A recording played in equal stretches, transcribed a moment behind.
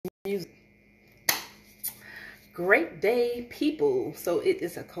Music. Great day, people. So it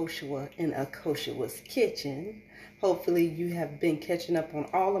is Akosua in Akosua's kitchen. Hopefully you have been catching up on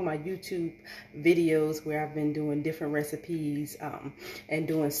all of my YouTube videos where I've been doing different recipes and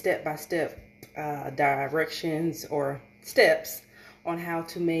doing step-by-step directions or steps on how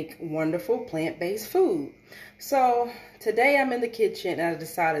to make wonderful plant-based food. So today I'm in the kitchen and I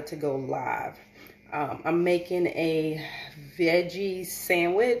decided to go live. I'm making a veggie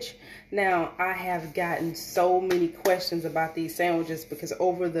sandwich. Now, I have gotten so many questions about these sandwiches because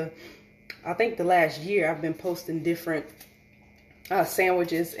over I think the last year, I've been posting different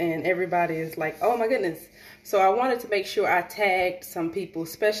sandwiches and everybody is like, oh my goodness. So I wanted to make sure I tagged some people,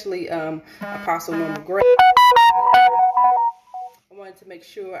 especially Apostle Normal Gray. I wanted to make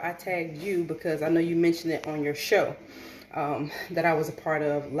sure I tagged you because I know you mentioned it on your show. That I was a part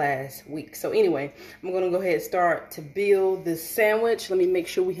of last week. So anyway, I'm going to go ahead and start to build this sandwich. Let me make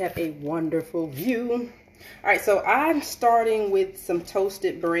sure we have a wonderful view. All right, so I'm starting with some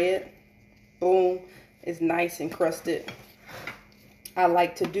toasted bread. Boom, it's nice and crusted. I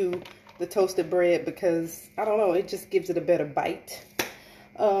like to do the toasted bread because, I don't know, it just gives it a better bite.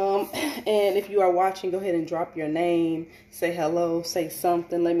 And if you are watching, go ahead and drop your name, say hello, say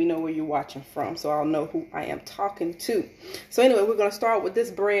something, let me know where you're watching from so I'll know who I am talking to. So anyway, we're going to start with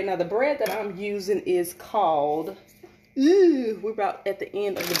this bread. Now the bread that I'm using is called, we're about at the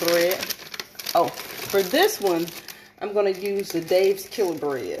end of the bread. Oh, for this one, I'm going to use the Dave's Killer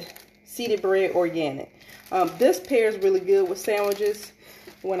Bread, seeded bread, organic. This pairs really good with sandwiches.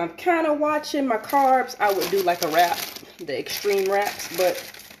 When I'm kind of watching my carbs, I would do like a wrap, the extreme wraps, but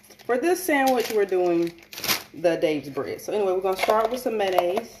for this sandwich, we're doing the Dave's bread. So anyway, we're going to start with some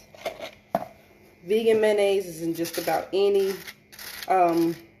mayonnaise. Vegan mayonnaise is in just about any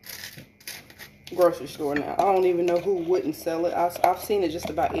grocery store now. I don't even know who wouldn't sell it. I've seen it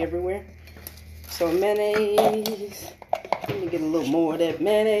just about everywhere. So mayonnaise. Let me get a little more of that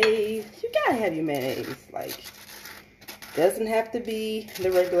mayonnaise. You gotta have your mayonnaise. Like, doesn't have to be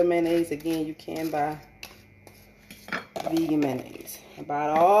the regular mayonnaise. Again, you can buy vegan mayonnaise. I buy it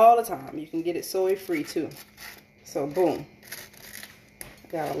all the time. You can get it soy free too. So boom.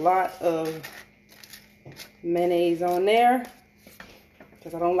 Got a lot of mayonnaise on there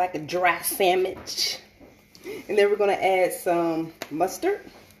because I don't like a dry sandwich. And then we're going to add some mustard.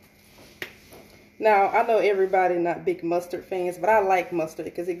 Now, I know everybody not big mustard fans, but I like mustard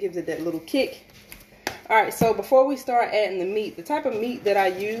because it gives it that little kick. Alright, so before we start adding the meat, the type of meat that I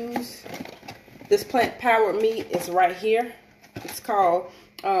use, this plant-powered meat is right here. It's called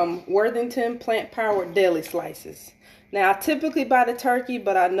Worthington Plant-Powered Deli Slices. Now, I typically buy the turkey,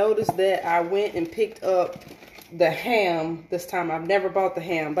 but I noticed that I went and picked up the ham this time. I've never bought the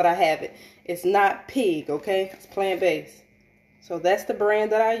ham, but I have it. It's not pig, okay? It's plant-based. So that's the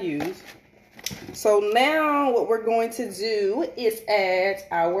brand that I use. So now what we're going to do is add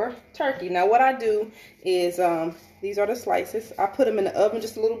our turkey. Now what I do is, these are the slices. I put them in the oven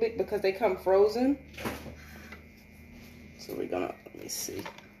just a little bit because they come frozen. So we're gonna, let me see.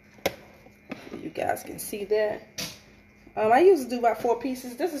 You guys can see that. I usually do about 4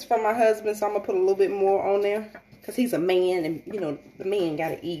 pieces. This is from my husband, so I'm gonna put a little bit more on there. Because he's a man and, you know, the man got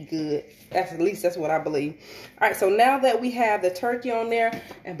to eat good. At least that's what I believe. All right, so now that we have the turkey on there,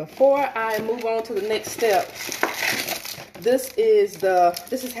 and before I move on to the next step, this is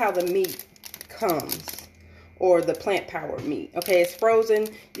how the meat comes, or the plant-powered meat. Okay, it's frozen.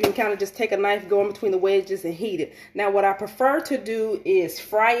 You can kind of just take a knife, go in between the wedges, and heat it. Now, what I prefer to do is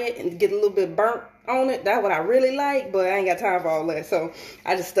fry it and get a little bit burnt on it. That's what I really like, but I ain't got time for all that. So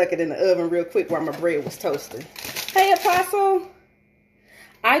I just stuck it in the oven real quick while my bread was toasting. Hey, Apostle.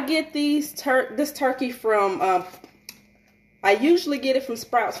 I get this turkey from, I usually get it from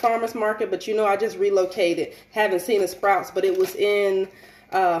Sprouts Farmers Market, but you know, I just relocated. Haven't seen a Sprouts, but it was in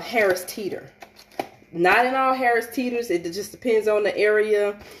Harris Teeter. Not in all Harris Teeters. It just depends on the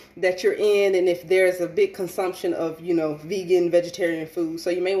area that you're in and if there's a big consumption of, you know, vegan, vegetarian food. So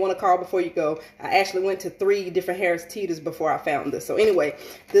you may want to call before you go. I actually went to 3 different Harris Teeters before I found this. So anyway,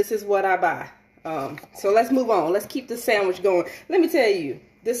 this is what I buy. So let's move on. Let's keep this sandwich going. Let me tell you,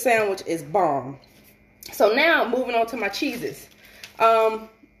 this sandwich is bomb. So now moving on to my cheeses.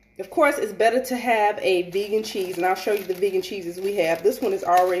 Of course, it's better to have a vegan cheese, and I'll show you the vegan cheeses we have. This one is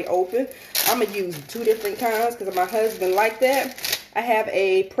already open. I'm going to use 2 different kinds because my husband liked that. I have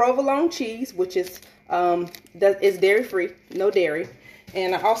a provolone cheese, which is dairy-free, no dairy.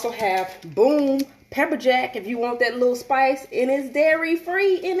 And I also have, boom, pepper jack if you want that little spice, and it's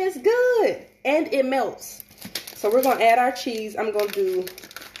dairy-free, and it's good, and it melts. So we're going to add our cheese. I'm going to do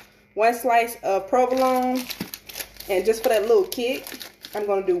 1 slice of provolone, and just for that little kick. I'm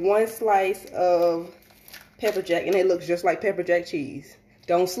going to do 1 slice of pepper jack, and it looks just like pepper jack cheese.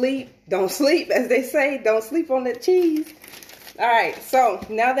 Don't sleep, as they say. Don't sleep on that cheese. All right, so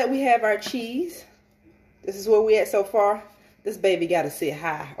now that we have our cheese, this is where we at so far. This baby got to sit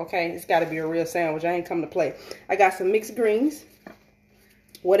high, okay? It's got to be a real sandwich. I ain't come to play. I got some mixed greens.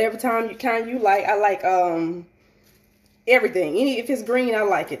 Whatever kind you like. I like everything. If it's green, I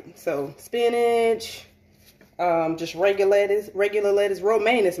like it. So spinach, just regular lettuce.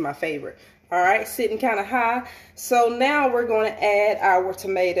 Romaine is my favorite. All right, sitting kind of high. So now we're going to add our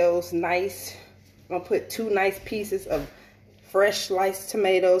tomatoes. Nice. I'm going to put 2 nice pieces of fresh sliced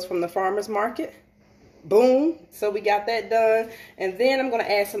tomatoes from the farmer's market. Boom. So we got that done. And then I'm going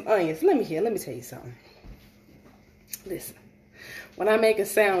to add some onions. Let me tell you something. Listen. When I make a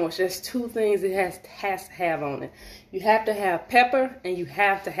sandwich, there's 2 things it has to have on it. You have to have pepper and you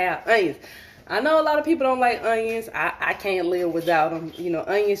have to have onions. I know a lot of people don't like onions. I can't live without them. You know,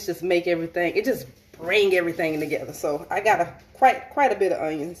 onions just make everything. It just bring everything together. So I got quite a bit of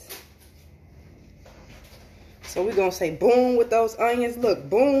onions. So we're going to say boom with those onions. Look,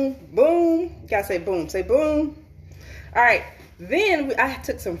 boom, boom. You got to say boom. Say boom. All right. Then I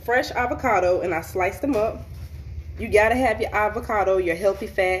took some fresh avocado and I sliced them up. You got to have your avocado, your healthy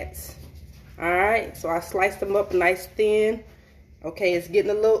fats. All right. So I sliced them up nice thin. Okay, it's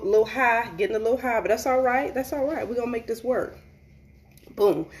getting a little high, but that's all right. That's all right. We're going to make this work.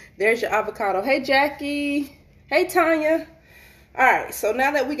 Boom. There's your avocado. Hey, Jackie. Hey, Tanya. All right, so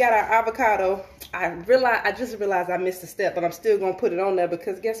now that we got our avocado, I just realized I missed a step, but I'm still going to put it on there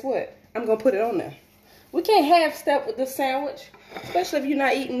because guess what? I'm going to put it on there. We can't half step with this sandwich, especially if you're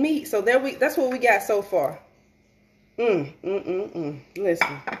not eating meat. So that's what we got so far.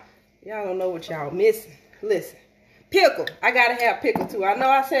 Listen, y'all don't know what y'all missing. Listen, pickle. I got to have pickle too. I know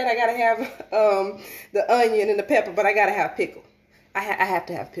I said I got to have the onion and the pepper, but I got to have pickle. I have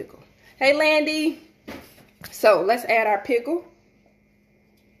to have pickle. Hey, Landy. So let's add our pickle.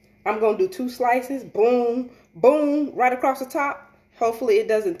 I'm going to do 2 slices. Boom, boom, right across the top. Hopefully it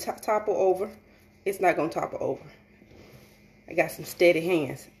doesn't topple over. It's not going to topple over. I got some steady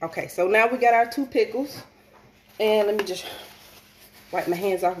hands. Okay, so now we got our 2 pickles. And let me just wipe my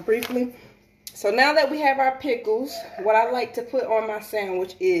hands off briefly. So now that we have our pickles, what I like to put on my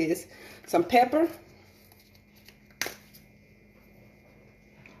sandwich is some pepper.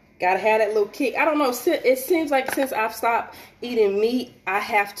 Gotta have that little kick. I don't know. It seems like since I've stopped eating meat, I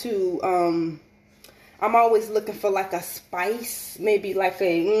have to, I'm always looking for like a spice. Maybe like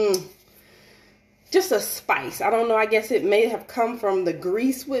just a spice. I don't know. I guess it may have come from the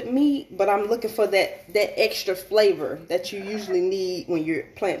grease with meat, but I'm looking for that extra flavor that you usually need when you're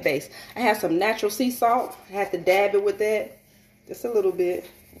plant-based. I have some natural sea salt. I have to dab it with that. Just a little bit.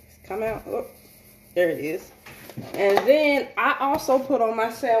 Come out. Oh, there it is. And then I also put on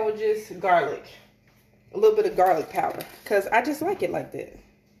my sandwiches garlic. A little bit of garlic powder. Because I just like it like that.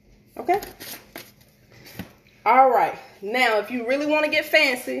 Okay? Alright. Now, if you really want to get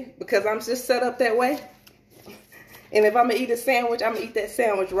fancy, because I'm just set up that way. And if I'm going to eat a sandwich, I'm going to eat that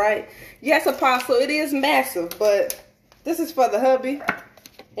sandwich, right? Yes, Apostle, it is massive. But this is for the hubby.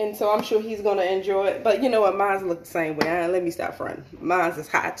 And so I'm sure he's going to enjoy it. But you know what? Mine's look the same way. Let me stop fronting. Mine's is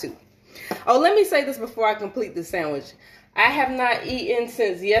high too. Oh, let me say this before I complete the sandwich. I have not eaten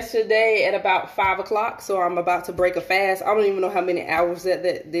since yesterday at about 5 o'clock, so I'm about to break a fast. I don't even know how many hours that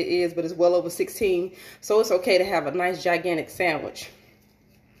is, but it's well over 16. So it's okay to have a nice gigantic sandwich.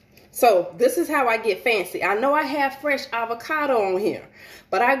 So this is how I get fancy. I know I have fresh avocado on here,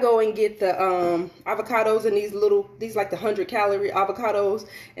 but I go and get the avocados in these like the 100-calorie avocados,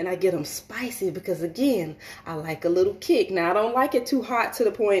 and I get them spicy because, again, I like a little kick. Now, I don't like it too hot to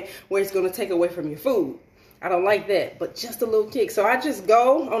the point where it's going to take away from your food. I don't like that, but just a little kick. So I just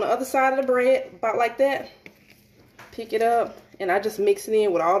go on the other side of the bread, about like that, pick it up, and I just mix it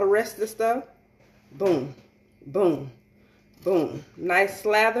in with all the rest of the stuff. Boom, boom. Boom. Nice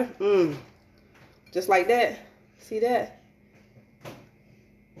slather. Just like that. See that?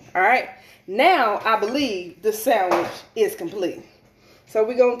 Alright. Now, I believe the sandwich is complete. So,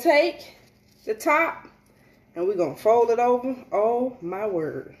 we're going to take the top and we're going to fold it over. Oh, my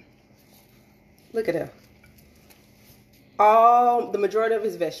word. Look at that. The majority of it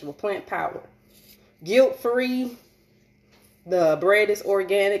is vegetable. Plant powered. Guilt-free. The bread is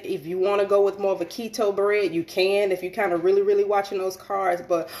organic. If you want to go with more of a keto bread, you can. If you're kind of really watching those carbs,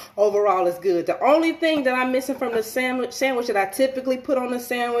 but overall it's good. The only thing that I'm missing from the sandwich that I typically put on the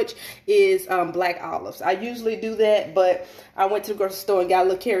sandwich is black olives. I usually do that, but I went to the grocery store and got a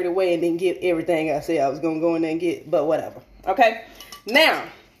little carried away and didn't get everything I said I was going to go in there and get, but whatever. Okay, now,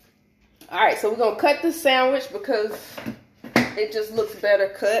 all right, so we're going to cut the sandwich because It just looks better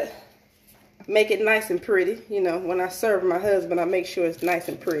cut. Make it nice and pretty. You know, when I serve my husband, I make sure it's nice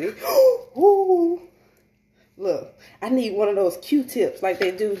and pretty. Ooh. Look, I need one of those Q-tips like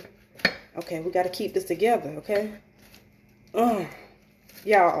they do. Okay, we got to keep this together, okay?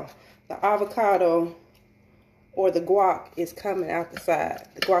 Y'all, the avocado or the guac is coming out the side.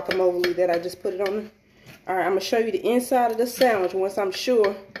 The guacamole that I just put it on. All right, I'm going to show you the inside of the sandwich once I'm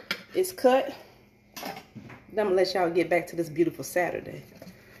sure it's cut. Then I'm going to let y'all get back to this beautiful Saturday.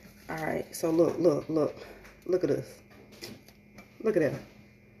 All right, so look. Look at this. Look at that.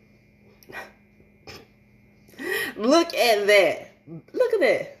 Look at that. Look at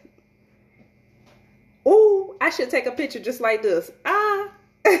that. Ooh, I should take a picture just like this.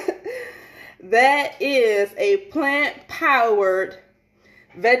 That is a plant-powered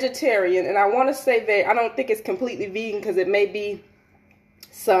vegetarian. And I want to say that I don't think it's completely vegan because it may be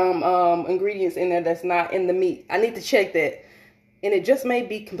some ingredients in there that's not in the meat. I need to check that. And it just may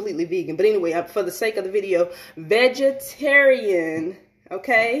be completely vegan. But anyway, for the sake of the video, vegetarian,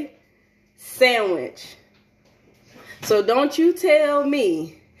 okay, sandwich. So don't you tell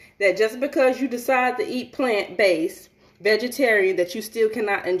me that just because you decide to eat plant-based, vegetarian, that you still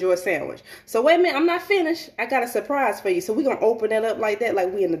cannot enjoy a sandwich. So wait a minute, I'm not finished. I got a surprise for you. So we're going to open that up like that,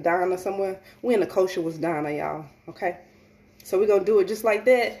 like we in the diner somewhere. We in the Akosua diner, y'all, okay? So we're going to do it just like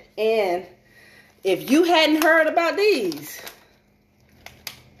that. And if you hadn't heard about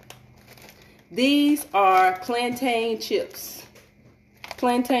these are plantain chips.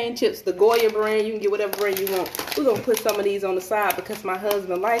 Plantain chips, the Goya brand. You can get whatever brand you want. We're going to put some of these on the side because my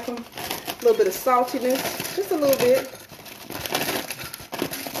husband likes them. A little bit of saltiness. Just a little bit.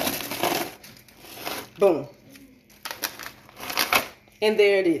 Boom. And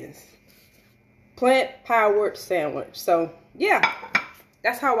there it is. Plant-powered sandwich. So, yeah.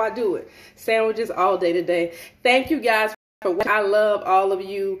 That's how I do it. Sandwiches all day today. Thank you guys. I love all of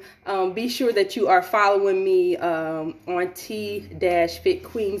you. Be sure that you are following me on T-Fit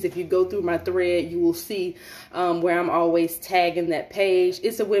Queens. If you go through my thread, you will see where I'm always tagging that page.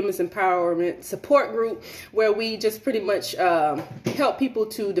 It's a women's empowerment support group where we just pretty much help people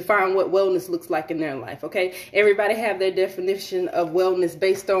to define what wellness looks like in their life, okay? Everybody have their definition of wellness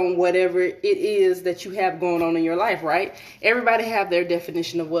based on whatever it is that you have going on in your life, right? Everybody have their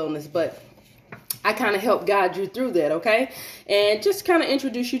definition of wellness, but I kind of help guide you through that, okay? And just kind of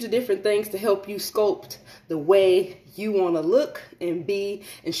introduce you to different things to help you sculpt the way you want to look and be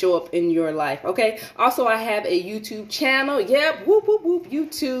and show up in your life, okay? Also, I have a YouTube channel. Yep, whoop, whoop, whoop,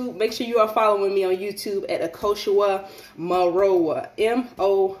 YouTube. Make sure you are following me on YouTube at Akosua Morowa,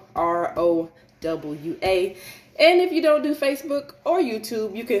 M-O-R-O-W-A. And if you don't do Facebook or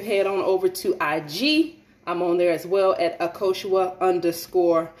YouTube, you can head on over to IG. I'm on there as well at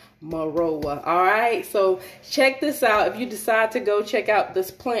Akosua_Morowa. All right, so check this out. If you decide to go check out this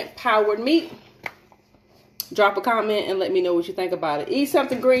plant-powered meat, drop a comment and let me know what you think about it. Eat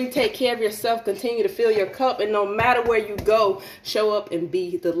something green, take care of yourself, continue to fill your cup, and no matter where you go, show up and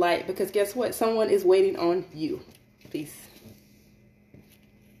be the light. Because guess what? Someone is waiting on you. Peace.